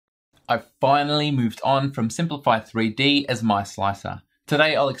I've finally moved on from Simplify 3D as my slicer.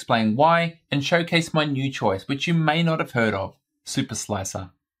 Today I'll explain why and showcase my new choice, which you may not have heard of,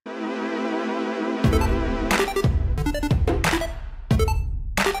 SuperSlicer.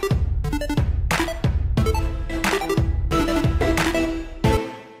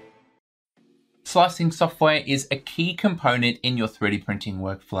 Slicing software is a key component in your 3D printing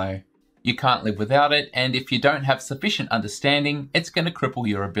workflow. You can't live without it, and if you don't have sufficient understanding, it's going to cripple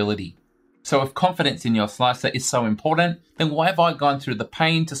your ability. So if confidence in your slicer is so important, then why have I gone through the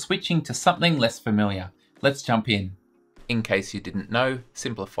pain to switching to something less familiar? Let's jump in. In case you didn't know,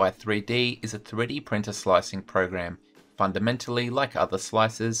 Simplify 3D is a 3D printer slicing program. Fundamentally, like other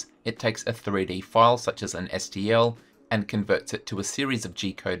slicers, it takes a 3D file such as an STL and converts it to a series of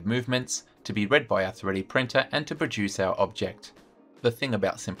G-code movements to be read by our 3D printer and to produce our object. The thing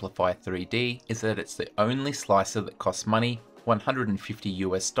about Simplify 3D is that it's the only slicer that costs money,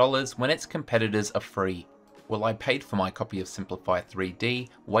 $150 when its competitors are free. Well, I paid for my copy of Simplify 3D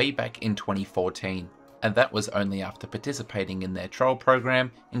way back in 2014, and that was only after participating in their trial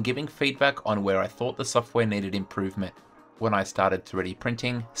program and giving feedback on where I thought the software needed improvement. When I started 3D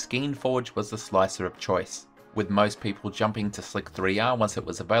printing, SkeenForge was the slicer of choice, with most people jumping to Slick 3R once it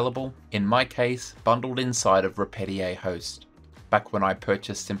was available, in my case, bundled inside of Repetier Host. Back when I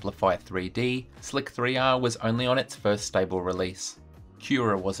purchased Simplify 3D, Slick 3R was only on its first stable release.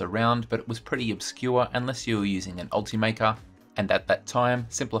 Cura was around, but it was pretty obscure unless you were using an Ultimaker, and at that time,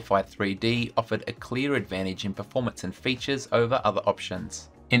 Simplify 3D offered a clear advantage in performance and features over other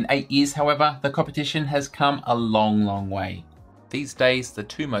options. In 8 years, however, the competition has come a long way. These days, the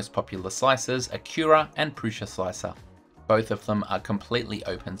two most popular slicers are Cura and SuperSlicer. Both of them are completely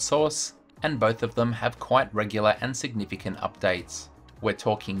open source, and both of them have quite regular and significant updates. We're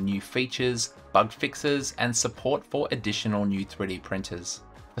talking new features, bug fixes, and support for additional new 3D printers.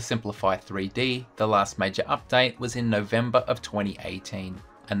 For Simplify 3D, the last major update was in November of 2018,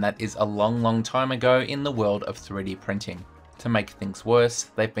 and that is a long time ago in the world of 3D printing. To make things worse,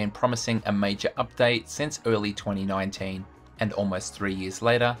 they've been promising a major update since early 2019, and almost 3 years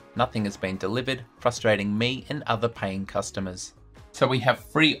later, nothing has been delivered, frustrating me and other paying customers. So we have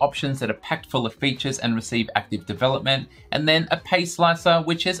free options that are packed full of features and receive active development, and then a pay slicer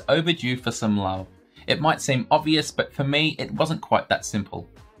which is overdue for some love. It might seem obvious, but for me it wasn't quite that simple.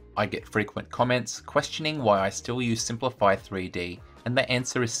 I get frequent comments questioning why I still use Simplify 3D, and the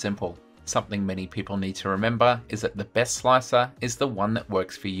answer is simple. Something many people need to remember is that the best slicer is the one that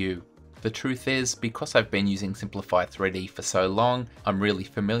works for you. The truth is, because I've been using Simplify 3D for so long, I'm really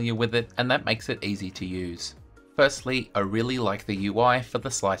familiar with it, and that makes it easy to use. Firstly, I really like the UI for the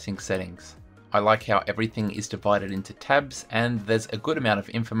slicing settings. I like how everything is divided into tabs and there's a good amount of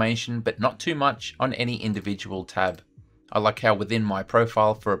information but not too much on any individual tab. I like how within my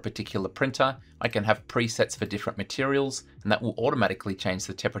profile for a particular printer, I can have presets for different materials and that will automatically change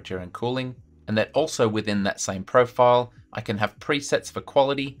the temperature and cooling, and that also within that same profile, I can have presets for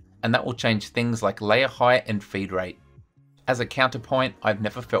quality and that will change things like layer height and feed rate. As a counterpoint, I've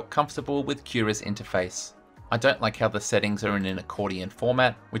never felt comfortable with Cura's interface. I don't like how the settings are in an accordion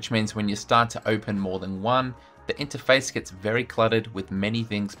format, which means when you start to open more than one, the interface gets very cluttered with many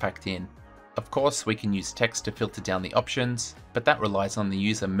things packed in. Of course, we can use text to filter down the options, but that relies on the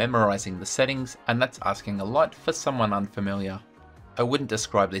user memorizing the settings, and that's asking a lot for someone unfamiliar. I wouldn't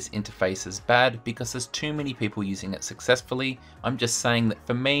describe this interface as bad because there's too many people using it successfully. I'm just saying that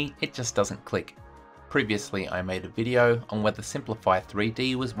for me, it just doesn't click. Previously, I made a video on whether Simplify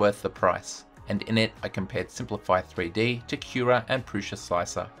 3D was worth the price, and in it I compared Simplify 3D to Cura and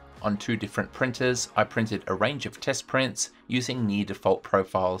SuperSlicer. On two different printers, I printed a range of test prints using near default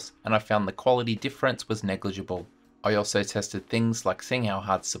profiles, and I found the quality difference was negligible. I also tested things like seeing how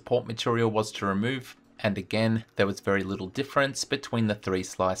hard support material was to remove, and again, there was very little difference between the three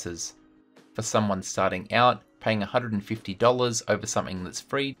slicers. For someone starting out, paying $150 over something that's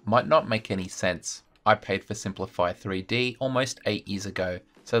free might not make any sense. I paid for Simplify 3D almost 8 years ago,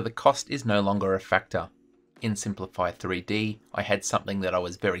 so the cost is no longer a factor. In Simplify 3D, I had something that I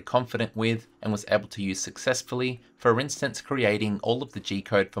was very confident with and was able to use successfully, for instance creating all of the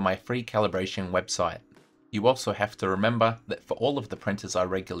G-code for my free calibration website. You also have to remember that for all of the printers I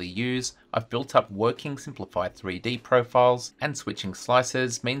regularly use, I've built up working Simplify 3D profiles, and switching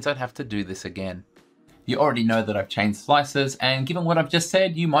slicers means I'd have to do this again. You already know that I've changed slicers, and given what I've just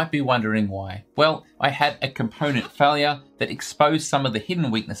said, you might be wondering why. Well, I had a component failure that exposed some of the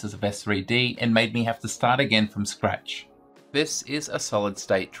hidden weaknesses of S3D and made me have to start again from scratch. This is a solid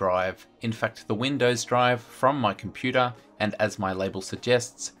state drive, in fact the Windows drive from my computer, and as my label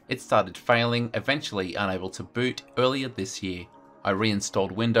suggests, it started failing, eventually unable to boot earlier this year. I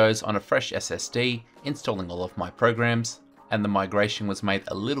reinstalled Windows on a fresh SSD, installing all of my programs, and the migration was made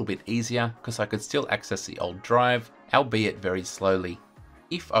a little bit easier because I could still access the old drive, albeit very slowly.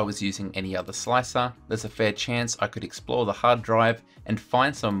 If I was using any other slicer, there's a fair chance I could explore the hard drive and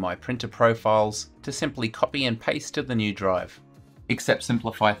find some of my printer profiles to simply copy and paste to the new drive. Except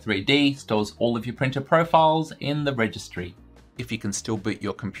Simplify 3D stores all of your printer profiles in the registry. If you can still boot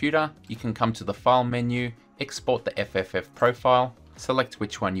your computer, you can come to the File menu, export the FFF profile, select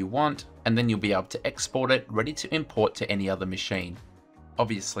which one you want, and then you'll be able to export it ready to import to any other machine.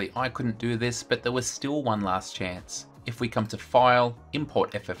 Obviously I couldn't do this, but there was still one last chance. If we come to File,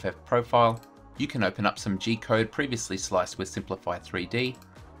 Import FFF Profile, you can open up some G-code previously sliced with Simplify 3D.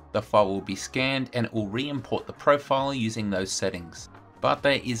 The file will be scanned and it will re-import the profile using those settings. But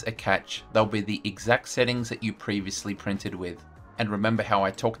there is a catch, they'll be the exact settings that you previously printed with. And remember how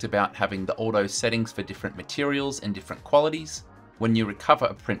I talked about having the auto settings for different materials and different qualities? When you recover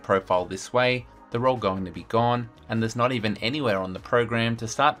a print profile this way, they're all going to be gone, and there's not even anywhere on the program to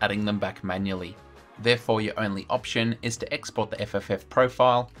start adding them back manually. Therefore, your only option is to export the FFF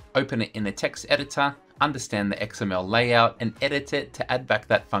profile, open it in a text editor, understand the XML layout, and edit it to add back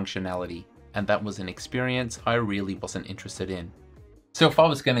that functionality. And that was an experience I really wasn't interested in. So if I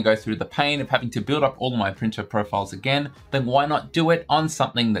was going to go through the pain of having to build up all my printer profiles again, then why not do it on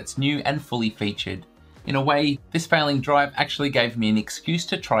something that's new and fully featured? In a way, this failing drive actually gave me an excuse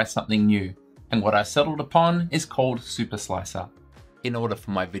to try something new. And what I settled upon is called SuperSlicer. In order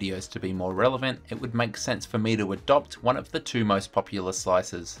for my videos to be more relevant, it would make sense for me to adopt one of the two most popular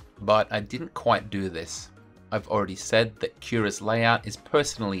slicers. But I didn't quite do this. I've already said that Cura's layout is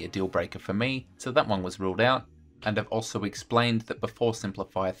personally a deal breaker for me, so that one was ruled out. And I've also explained that before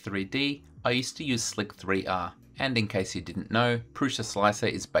Simplify 3D, I used to use Slick 3R. And in case you didn't know,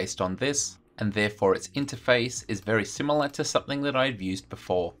 SuperSlicer is based on this, and therefore its interface is very similar to something that I've used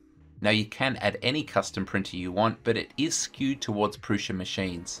before. Now you can add any custom printer you want, but it is skewed towards Prusa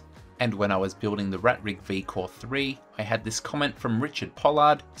machines. And when I was building the RatRig V Core 3, I had this comment from Richard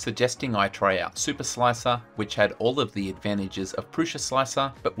Pollard suggesting I try out SuperSlicer, which had all of the advantages of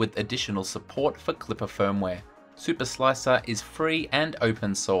SuperSlicer, but with additional support for Clipper firmware. SuperSlicer is free and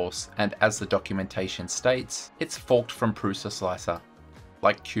open source, and as the documentation states, it's forked from SuperSlicer.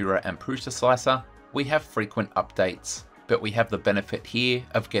 Like Cura and SuperSlicer, we have frequent updates. But we have the benefit here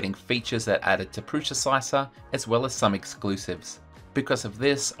of getting features that added to SuperSlicer as well as some exclusives. Because of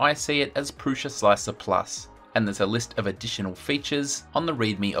this, I see it as SuperSlicer Plus, and there's a list of additional features on the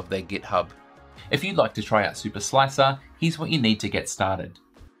README of their GitHub. If you'd like to try out SuperSlicer, here's what you need to get started.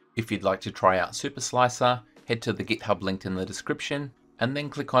 If you'd like to try out SuperSlicer, head to the GitHub linked in the description, and then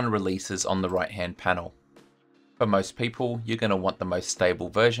click on Releases on the right-hand panel. For most people, you're going to want the most stable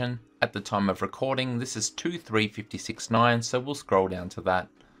version. At the time of recording, this is 2.3.56.9, so we'll scroll down to that.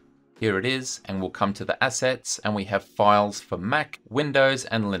 Here it is, and we'll come to the assets, and we have files for Mac, Windows,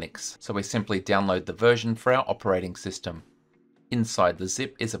 and Linux. So we simply download the version for our operating system. Inside the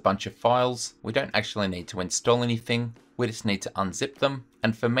zip is a bunch of files. We don't actually need to install anything. We just need to unzip them.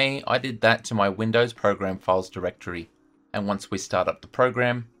 And for me, I did that to my Windows Program Files directory. And once we start up the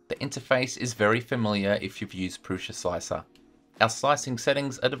program, the interface is very familiar if you've used SuperSlicer. Our slicing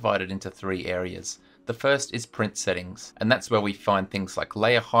settings are divided into three areas. The first is print settings, and that's where we find things like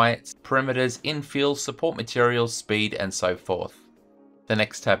layer heights, perimeters, infill, support materials, speed, and so forth. The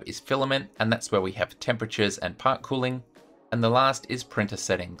next tab is filament, and that's where we have temperatures and part cooling. And the last is printer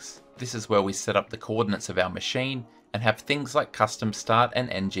settings. This is where we set up the coordinates of our machine and have things like custom start and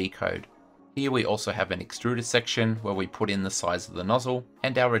end G-code. Here we also have an extruder section where we put in the size of the nozzle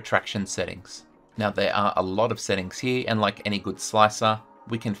and our retraction settings. Now there are a lot of settings here, and like any good slicer,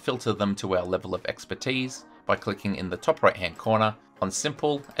 we can filter them to our level of expertise by clicking in the top right hand corner on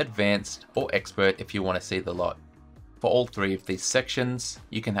Simple, Advanced, or Expert if you want to see the lot. For all three of these sections,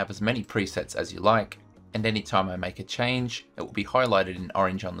 you can have as many presets as you like, and anytime I make a change, it will be highlighted in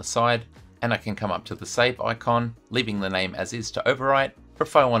orange on the side, and I can come up to the save icon, leaving the name as is to overwrite, or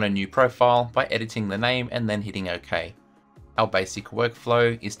if I want a new profile by editing the name and then hitting OK. Our basic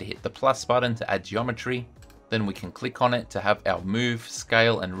workflow is to hit the plus button to add geometry, then we can click on it to have our move,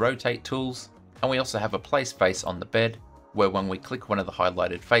 scale and rotate tools, and we also have a place face on the bed, where when we click one of the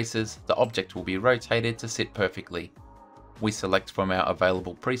highlighted faces, the object will be rotated to sit perfectly. We select from our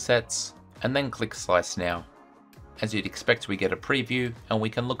available presets, and then click Slice Now. As you'd expect, we get a preview, and we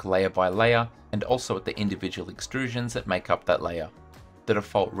can look layer by layer, and also at the individual extrusions that make up that layer. The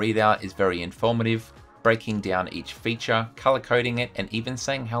default readout is very informative, breaking down each feature, color coding it, and even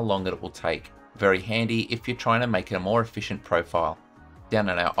saying how long it will take. Very handy if you're trying to make a more efficient profile. Down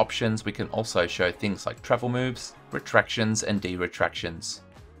in our options, we can also show things like travel moves, retractions and de-retractions.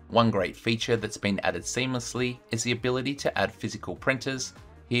 One great feature that's been added seamlessly is the ability to add physical printers.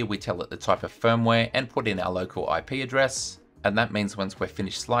 Here we tell it the type of firmware and put in our local IP address, and that means once we're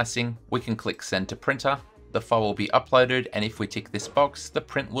finished slicing, we can click send to printer, the file will be uploaded, and if we tick this box, the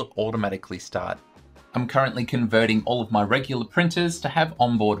print will automatically start. I'm currently converting all of my regular printers to have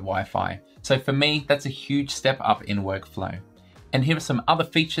onboard Wi-Fi, so for me that's a huge step up in workflow. And here are some other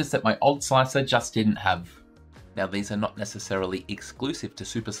features that my old slicer just didn't have. Now these are not necessarily exclusive to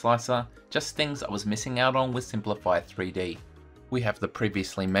SuperSlicer, just things I was missing out on with Simplify 3D. We have the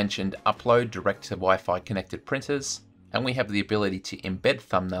previously mentioned upload direct to Wi-Fi connected printers, and we have the ability to embed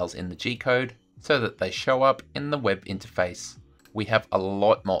thumbnails in the G-code so that they show up in the web interface. We have a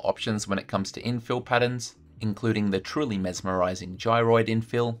lot more options when it comes to infill patterns, including the truly mesmerizing gyroid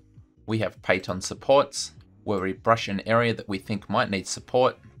infill. We have paint-on supports, where we brush an area that we think might need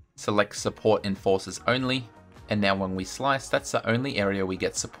support, select support enforcers only, and now when we slice, that's the only area we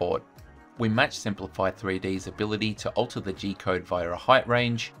get support. We match Simplify 3D's ability to alter the G-code via a height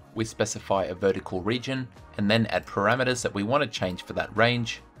range, we specify a vertical region, and then add parameters that we want to change for that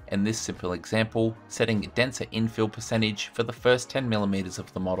range. In this simple example, setting a denser infill percentage for the first 10mm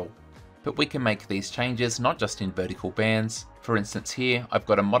of the model. But we can make these changes not just in vertical bands. For instance here, I've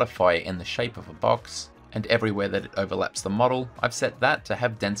got a modifier in the shape of a box, and everywhere that it overlaps the model, I've set that to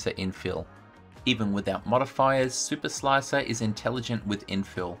have denser infill. Even without modifiers, SuperSlicer is intelligent with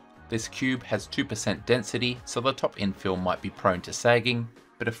infill. This cube has 2% density, so the top infill might be prone to sagging,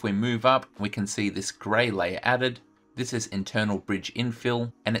 but if we move up, we can see this grey layer added. This is internal bridge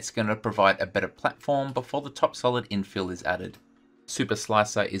infill, and it's going to provide a better platform before the top solid infill is added.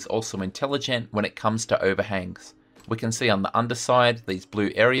 SuperSlicer is also intelligent when it comes to overhangs. We can see on the underside these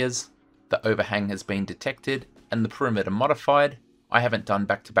blue areas. The overhang has been detected and the perimeter modified. I haven't done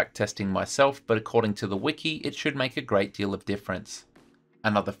back-to-back testing myself, but according to the wiki, it should make a great deal of difference.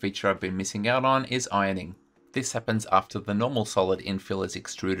 Another feature I've been missing out on is ironing. This happens after the normal solid infill is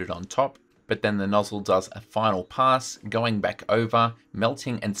extruded on top, but then the nozzle does a final pass, going back over,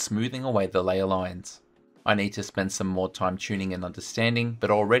 melting and smoothing away the layer lines. I need to spend some more time tuning and understanding,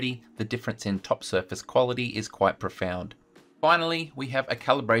 but already the difference in top surface quality is quite profound. Finally, we have a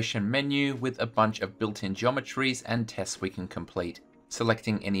calibration menu with a bunch of built-in geometries and tests we can complete.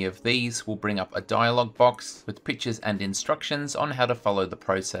 Selecting any of these will bring up a dialog box with pictures and instructions on how to follow the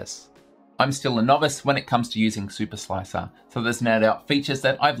process. I'm still a novice when it comes to using SuperSlicer, so there's no doubt features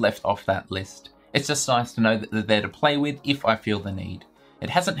that I've left off that list. It's just nice to know that they're there to play with if I feel the need. It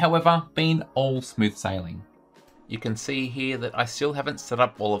hasn't, however, been all smooth sailing. You can see here that I still haven't set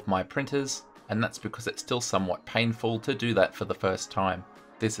up all of my printers, and that's because it's still somewhat painful to do that for the first time.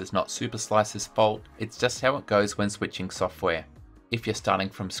 This is not SuperSlicer's fault, it's just how it goes when switching software. If you're starting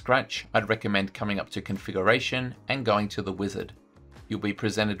from scratch, I'd recommend coming up to configuration and going to the wizard. You'll be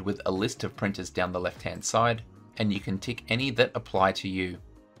presented with a list of printers down the left-hand side, and you can tick any that apply to you.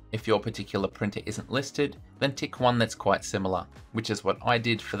 If your particular printer isn't listed, then tick one that's quite similar, which is what I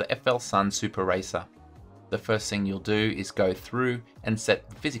did for the FL Sun Super Racer. The first thing you'll do is go through and set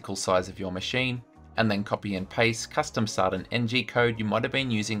the physical size of your machine, and then copy and paste custom start and NG code you might have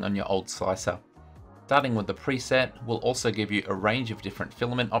been using on your old slicer. Starting with the preset will also give you a range of different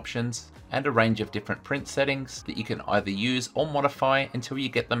filament options and a range of different print settings that you can either use or modify until you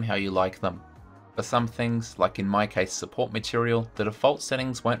get them how you like them. For some things, like in my case support material, the default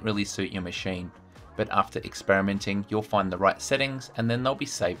settings won't really suit your machine, but after experimenting you'll find the right settings and then they'll be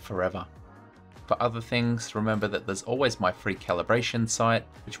saved forever. For other things, remember that there's always my free calibration site,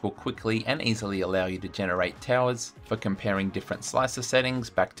 which will quickly and easily allow you to generate towers for comparing different slicer settings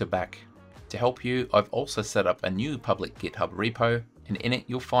back to back. To help you, I've also set up a new public GitHub repo, and in it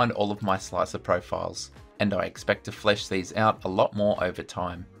you'll find all of my slicer profiles, and I expect to flesh these out a lot more over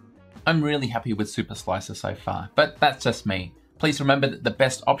time. I'm really happy with SuperSlicer so far, but that's just me. Please remember that the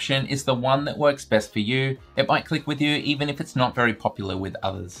best option is the one that works best for you. It might click with you even if it's not very popular with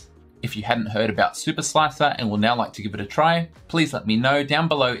others. If you hadn't heard about SuperSlicer and would now like to give it a try, please let me know down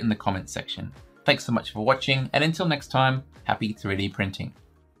below in the comments section. Thanks so much for watching, and until next time, happy 3D printing.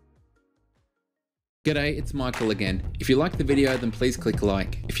 G'day, it's Michael again. If you liked the video, then please click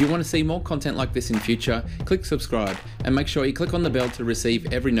like. If you want to see more content like this in future, click subscribe and make sure you click on the bell to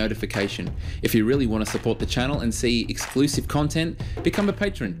receive every notification. If you really want to support the channel and see exclusive content, become a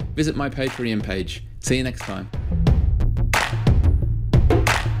patron. Visit my Patreon page. See you next time.